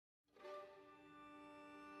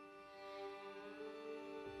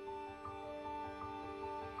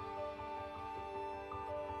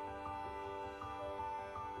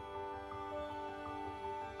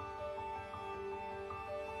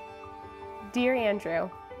Dear Andrew,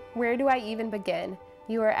 where do I even begin?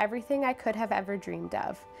 You are everything I could have ever dreamed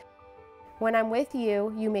of. When I'm with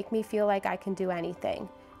you, you make me feel like I can do anything.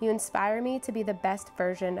 You inspire me to be the best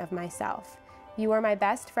version of myself. You are my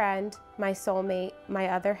best friend, my soulmate, my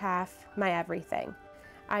other half, my everything.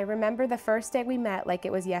 I remember the first day we met like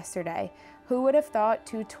it was yesterday. Who would have thought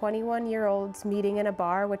two 21-year-olds meeting in a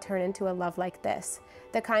bar would turn into a love like this?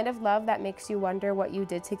 The kind of love that makes you wonder what you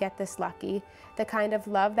did to get this lucky. The kind of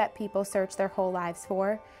love that people search their whole lives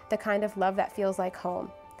for. The kind of love that feels like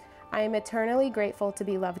home. I am eternally grateful to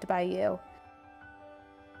be loved by you.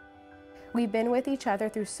 We've been with each other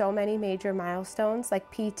through so many major milestones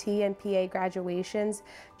like PT and PA graduations,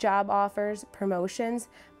 job offers, promotions,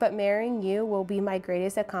 but marrying you will be my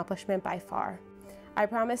greatest accomplishment by far. I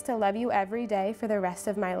promise to love you every day for the rest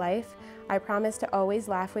of my life. I promise to always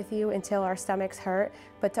laugh with you until our stomachs hurt,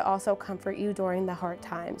 but to also comfort you during the hard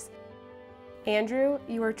times. Andrew,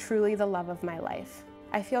 you are truly the love of my life.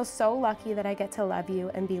 I feel so lucky that I get to love you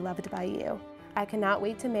and be loved by you. I cannot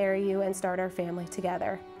wait to marry you and start our family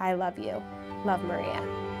together. I love you. Love, Maria.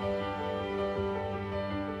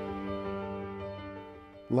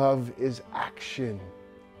 Love is action.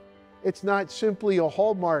 It's not simply a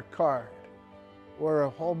Hallmark card or a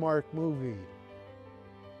Hallmark movie.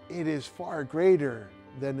 It is far greater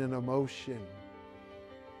than an emotion,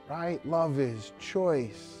 right? Love is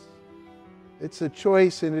choice. It's a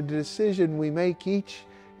choice and a decision we make each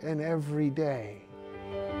and every day.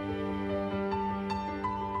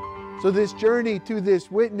 So this journey to this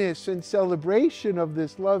witness and celebration of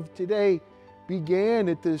this love today began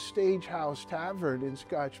at the Stonehouse Tavern in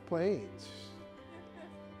Scotch Plains.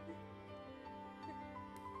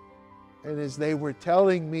 And as they were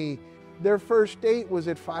telling me, their first date was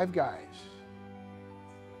at Five Guys.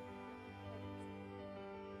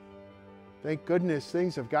 Thank goodness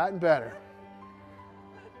things have gotten better.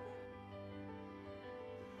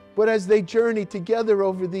 But as they journeyed together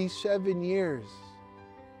over these 7 years,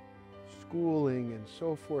 schooling and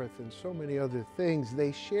so forth and so many other things,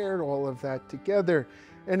 they shared all of that together.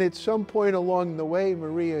 And at some point along the way,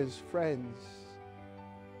 Maria's friends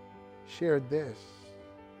shared this.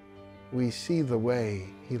 We see the way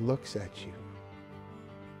he looks at you.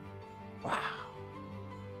 Wow.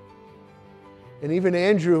 And even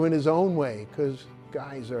Andrew in his own way, because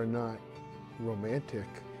guys are not romantic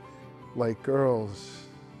like girls.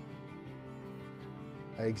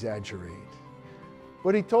 I exaggerate.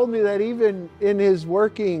 But he told me that even in his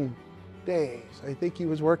working days, I think he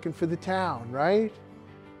was working for the town, right?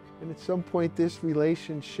 And at some point this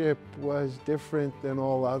relationship was different than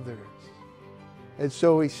all others. And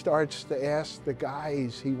so he starts to ask the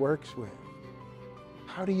guys he works with,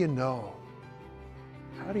 how do you know?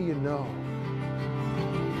 How do you know?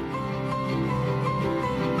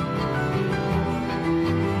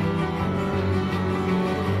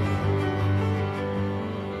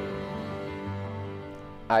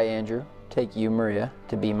 I, Andrew, take you, Maria,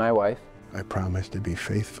 to be my wife. I promise to be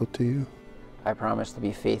faithful to you. I promise to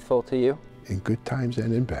be faithful to you. In good times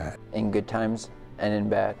and in bad. In good times and in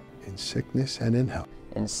bad. In sickness and in health.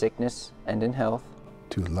 In sickness and in health.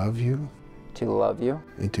 To love you. To love you.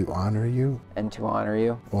 And to honor you. And to honor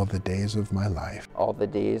you. All the days of my life. All the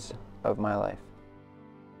days of my life.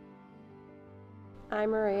 I,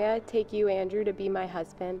 Maria, take you, Andrew, to be my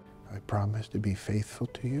husband. I promise to be faithful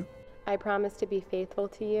to you. I promise to be faithful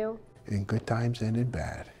to you. In good times and in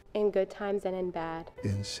bad. In good times and in bad.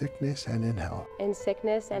 In sickness and in health. In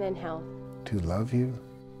sickness and in health. To love you.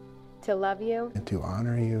 To love you. And to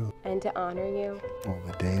honor you. And to honor you. All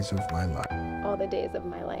the days of my life. All the days of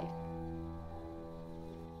my life.